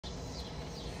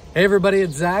Hey everybody,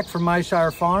 it's Zach from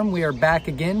Myshire Farm. We are back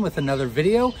again with another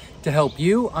video to help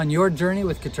you on your journey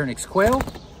with Coturnix quail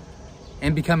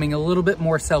and becoming a little bit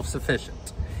more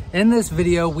self-sufficient. In this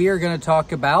video, we are going to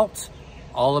talk about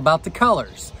all about the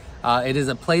colors. It is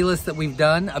a playlist that we've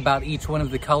done about each one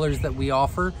of the colors that we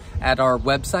offer at our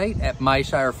website at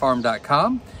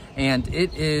myshirefarm.com. And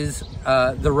it is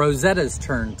the Rosetta's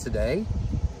turn today.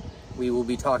 We will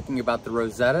be talking about the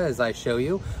Rosetta as I show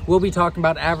you. We'll be talking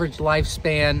about average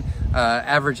lifespan,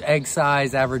 average egg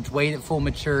size, average weight at full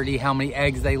maturity, how many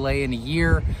eggs they lay in a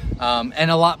year,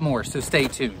 and a lot more, so stay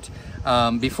tuned.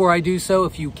 Before I do so,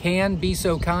 if you can, be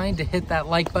so kind to hit that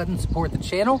like button, support the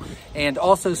channel, and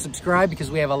also subscribe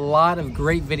because we have a lot of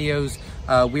great videos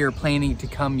we are planning to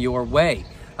come your way.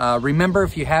 Remember,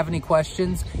 if you have any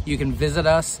questions, you can visit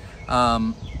us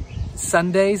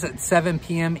Sundays at 7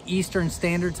 p.m. Eastern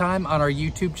Standard Time on our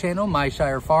YouTube channel,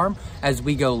 Myshire Farm, as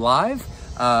we go live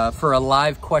for a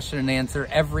live question and answer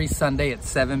every Sunday at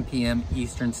 7 p.m.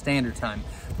 Eastern Standard Time.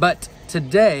 But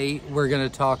today we're going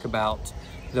to talk about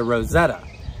the Rosetta.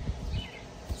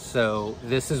 So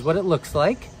this is what it looks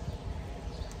like.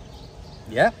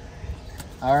 Yep.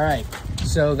 All right.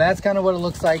 So that's kind of what it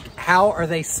looks like. How are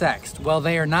they sexed? Well,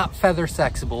 they are not feather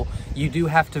sexable. You do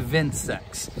have to vent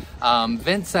sex.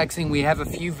 Vent sexing, we have a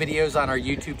few videos on our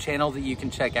YouTube channel that you can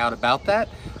check out about that.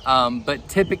 But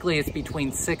typically it's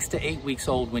between 6 to 8 weeks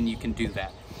old when you can do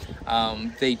that.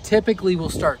 They typically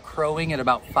will start crowing at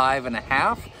about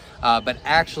 5.5, but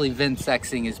actually vent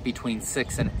sexing is between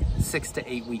 6 to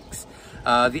 8 weeks.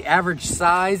 The average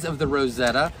size of the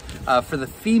Rosetta for the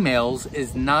females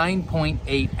is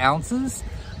 9.8 ounces,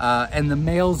 and the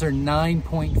males are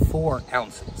 9.4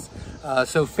 ounces.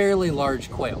 So fairly large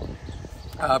quail.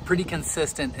 Pretty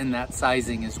consistent in that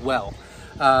sizing as well.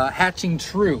 Hatching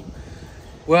true.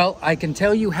 Well, I can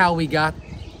tell you how we got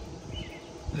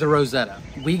the Rosetta.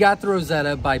 We got the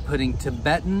Rosetta by putting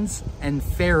Tibetans and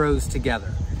Pharaohs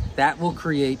together. That will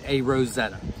create a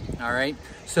Rosetta. All right.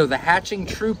 So the hatching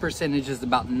true percentage is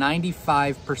about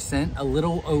 95%, a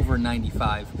little over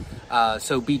 95.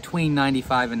 So between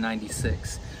 95 and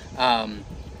 96.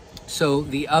 So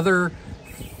the other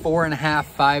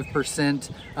 4.5%, 5%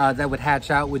 that would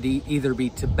hatch out would either be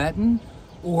Tibetan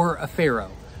or a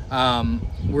Pharaoh.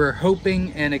 We're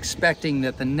hoping and expecting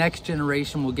that the next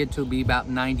generation will get to be about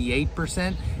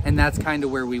 98%, and that's kind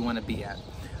of where we want to be at.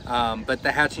 But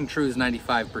the hatching true is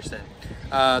 95%.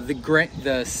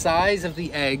 The size of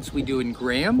the eggs we do in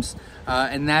grams,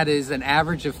 and that is an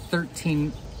average of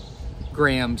 13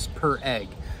 grams per egg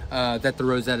that the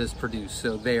Rosettas produce.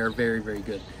 So they are very, very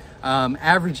good.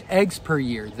 Average eggs per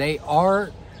year, they are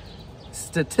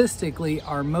statistically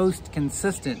our most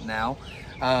consistent now,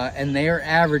 and they are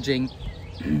averaging,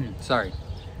 sorry,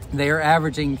 they are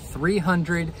averaging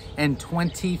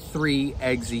 323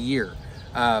 eggs a year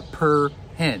per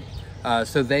hen.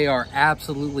 So they are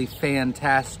absolutely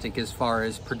fantastic as far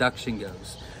as production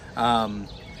goes.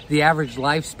 The average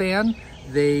lifespan,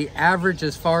 they average,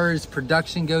 as far as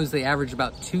production goes, they average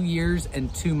about 2 years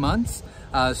and 2 months.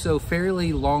 So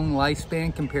fairly long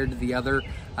lifespan compared to the other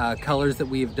colors that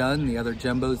we have done, the other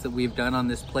jumbos that we've done on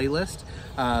this playlist.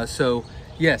 So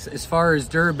yes, as far as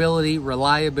durability,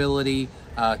 reliability,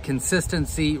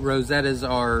 consistency, Rosettas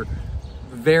are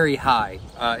very high,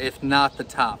 if not the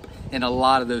top in a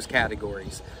lot of those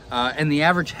categories. And the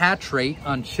average hatch rate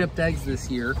on shipped eggs this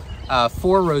year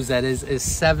for Rosettas is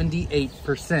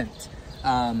 78%,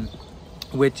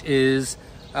 which is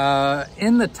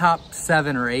in the top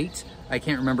 7 or 8. I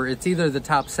can't remember. It's either the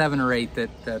top 7 or 8 that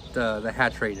the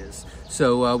hatch rate is.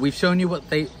 So we've shown you what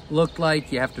they look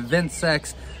like. You have to vent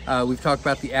sex. We've talked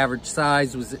about the average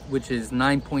size, which is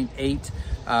 9.8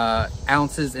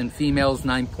 ounces in females,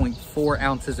 9.4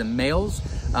 ounces in males.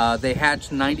 They hatch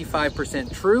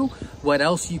 95% true. What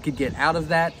else you could get out of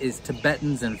that is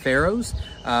Tibetans and Pharaohs.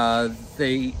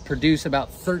 They produce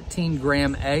about 13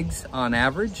 gram eggs on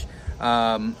average.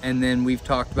 And then we've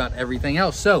talked about everything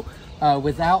else. So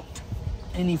without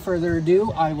any further ado,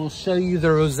 I will show you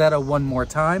the Rosetta one more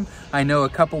time. I know a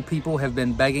couple people have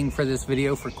been begging for this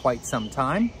video for quite some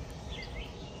time.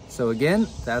 So again,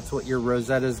 that's what your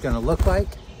Rosetta is going to look like.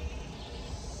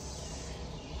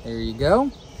 There you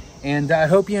go. And I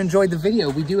hope you enjoyed the video.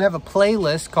 We do have a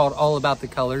playlist called All About the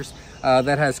Colors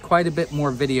that has quite a bit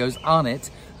more videos on it,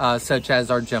 such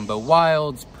as our Jumbo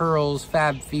Wilds, Pearls,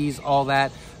 Fab Fees, all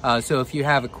that. So if you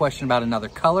have a question about another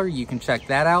color, you can check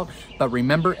that out. But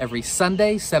remember, every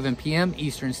Sunday, 7 p.m.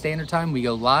 Eastern Standard Time, we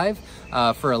go live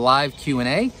for a live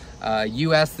Q&A.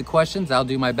 You ask the questions. I'll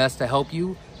do my best to help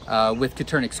you with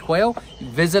Coturnix Quail.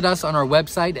 Visit us on our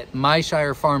website at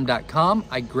myshirefarm.com.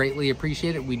 I greatly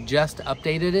appreciate it. We just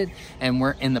updated it and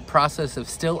we're in the process of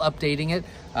still updating it.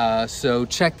 So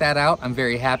check that out. I'm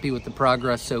very happy with the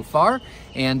progress so far.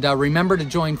 And remember to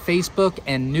join Facebook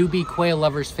and Newbie Quail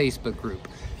Lovers Facebook group.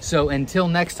 So until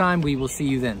next time, we will see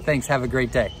you then. Thanks. Have a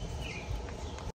great day.